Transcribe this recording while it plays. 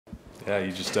Yeah,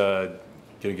 you just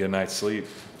get a good night's sleep.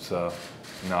 So,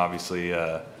 obviously, we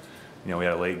had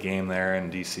a late game there in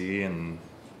D.C. and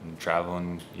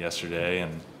traveling yesterday,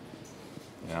 and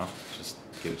just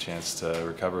get a chance to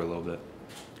recover a little bit.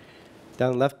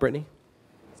 Down the left, Brittany.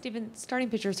 Stephen, starting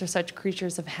pitchers are such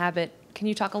creatures of habit. Can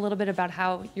you talk a little bit about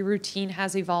how your routine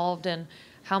has evolved and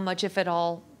how much, if at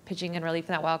all, pitching in relief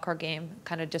in that wild card game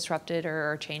kind of disrupted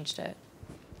or changed it?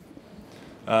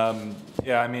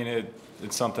 Yeah, I mean,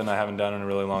 it's something I haven't done in a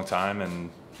really long time, and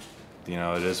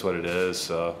it is what it is.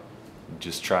 So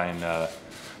just try and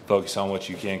focus on what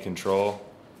you can control,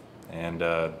 and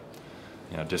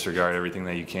disregard everything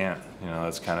that you can't.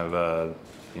 That's kind of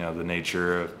the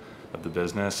nature of the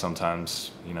business. Sometimes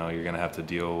you're going to have to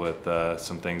deal with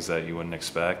some things that you wouldn't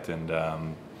expect, and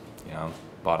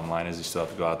bottom line is you still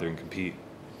have to go out there and compete.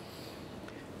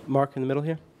 Mark in the middle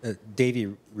here.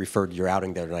 Davey referred to your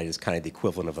outing there tonight as kind of the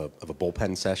equivalent of a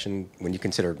bullpen session. When you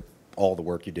consider all the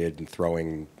work you did in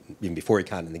throwing, even before you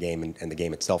got in the game and the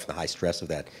game itself and the high stress of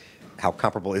that, how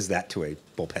comparable is that to a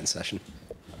bullpen session?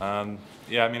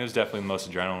 Yeah, I mean, it was definitely the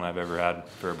most adrenaline I've ever had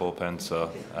for a bullpen.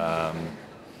 So, yeah,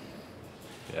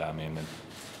 I mean, it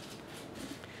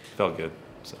felt good.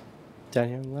 So. Down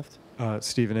here on the left.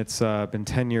 Stephen, it's been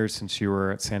 10 years since you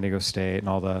were at San Diego State and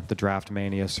all the draft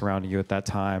mania surrounding you at that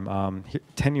time.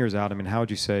 10 years out, I mean, how would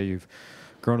you say you've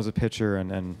grown as a pitcher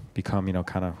and become,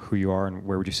 kind of who you are, and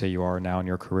where would you say you are now in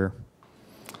your career?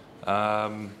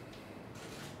 Yeah,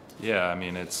 I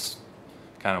mean, it's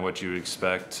kind of what you would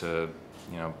expect to,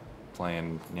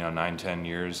 playing, 9-10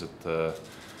 years at the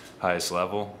highest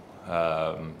level.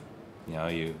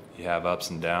 You have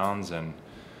ups and downs, and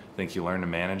I think you learn to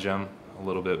manage them a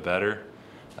little bit better.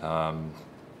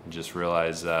 Just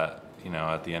realize that,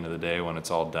 at the end of the day, when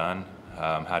it's all done,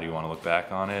 how do you want to look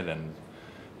back on it? And,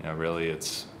 really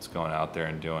it's going out there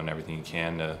and doing everything you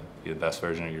can to be the best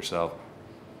version of yourself.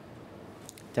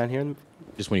 Down here.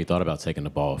 Just when you thought about taking the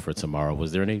ball for tomorrow,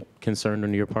 was there any concern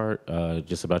on your part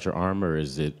just about your arm, or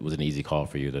was it an easy call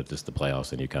for you that just the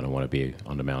playoffs and you kind of want to be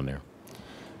on the mound there?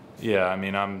 Yeah, I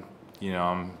mean, I'm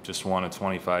just one of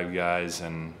 25 guys,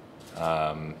 and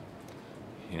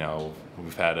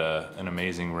we've had an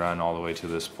amazing run all the way to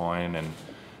this point, and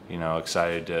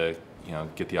excited to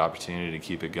get the opportunity to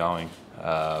keep it going.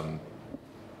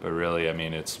 But really, I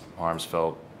mean, arms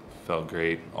felt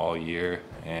great all year,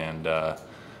 and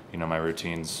my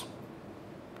routine's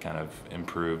kind of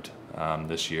improved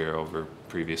this year over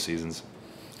previous seasons.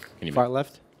 Far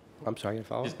left. I'm sorry, you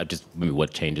follow? Just maybe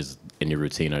what changes in your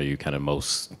routine are you kind of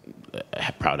most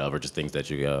proud of, or just things that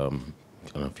you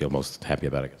feel most happy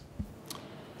about, I guess?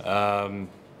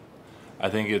 I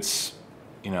think it's,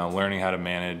 learning how to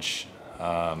manage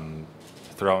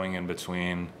throwing in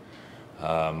between.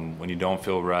 When you don't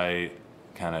feel right,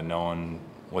 kind of knowing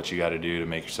what you got to do to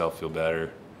make yourself feel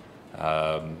better.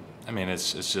 I mean,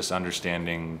 it's just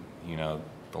understanding,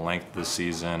 the length of the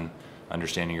season,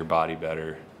 understanding your body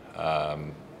better,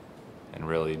 and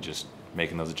really just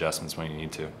making those adjustments when you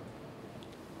need to.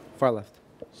 Far left.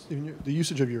 Stephen, the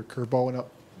usage of your curveball went up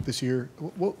this year.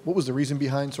 What was the reason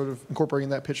behind sort of incorporating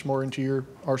that pitch more into your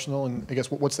arsenal? And I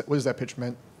guess what has that pitch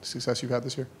meant, the success you've had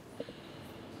this year?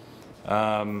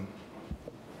 I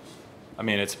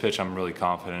mean, it's a pitch I'm really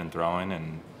confident in throwing,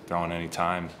 and throwing any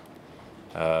time.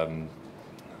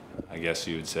 I guess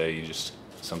you would say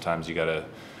sometimes you got to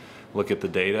look at the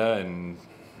data and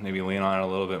maybe lean on it a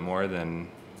little bit more than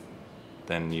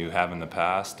you have in the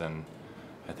past. And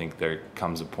I think there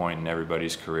comes a point in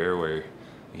everybody's career where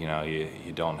you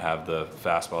don't have the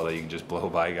fastball that you can just blow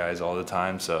by guys all the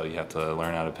time, so you have to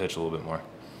learn how to pitch a little bit more.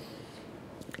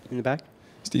 In the back.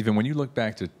 Stephen, when you look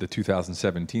back to the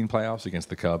 2017 playoffs against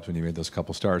the Cubs, when you made those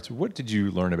couple starts, what did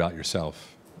you learn about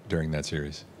yourself during that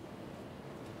series?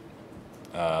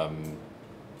 Not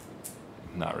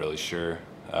really sure.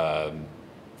 I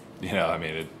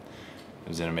mean, it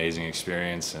was an amazing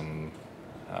experience, and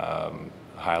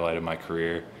highlight of my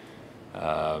career.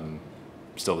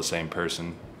 Still the same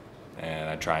person, and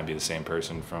I try and be the same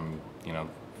person from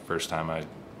first time I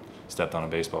stepped on a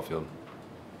baseball field.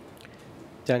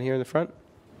 Down here in the front.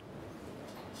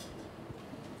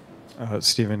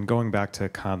 Stephen, going back to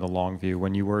kind of the long view,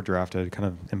 when you were drafted, kind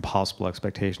of impossible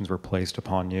expectations were placed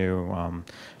upon you.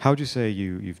 How would you say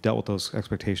you've dealt with those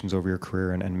expectations over your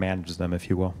career and managed them, if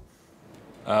you will?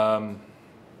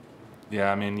 Yeah,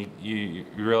 I mean, you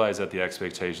realize that the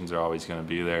expectations are always going to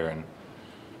be there, and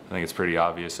I think it's pretty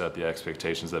obvious that the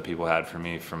expectations that people had for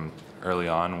me from early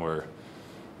on were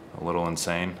a little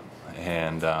insane,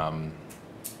 and I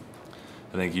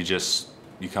think you just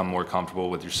become more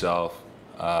comfortable with yourself.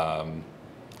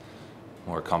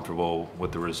 more comfortable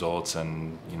with the results,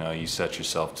 and you set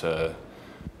yourself to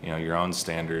your own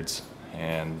standards,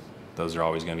 and those are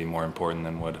always going to be more important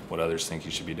than what others think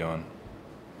you should be doing.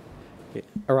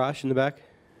 Arash in the back.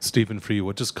 Stephen, for you,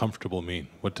 what does comfortable mean?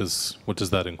 What does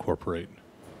that incorporate?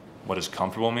 What does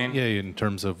comfortable mean? Yeah, in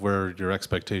terms of where your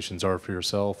expectations are for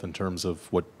yourself, in terms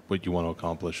of what you want to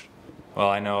accomplish. Well,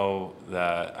 I know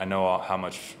how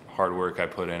much hard work I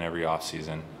put in every off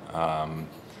season.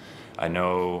 I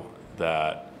know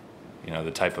that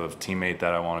the type of teammate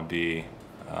that I want to be.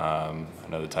 I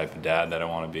know the type of dad that I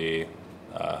want to be,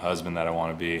 husband that I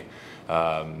want to be.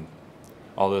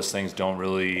 All those things don't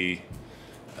really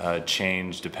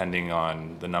change depending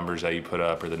on the numbers that you put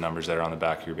up or the numbers that are on the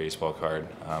back of your baseball card.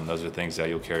 Those are things that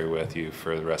you'll carry with you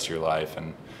for the rest of your life,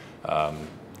 and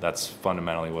that's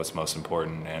fundamentally what's most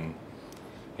important. And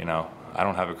I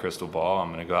don't have a crystal ball.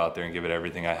 I'm going to go out there and give it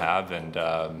everything I have, and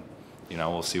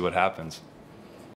we'll see what happens.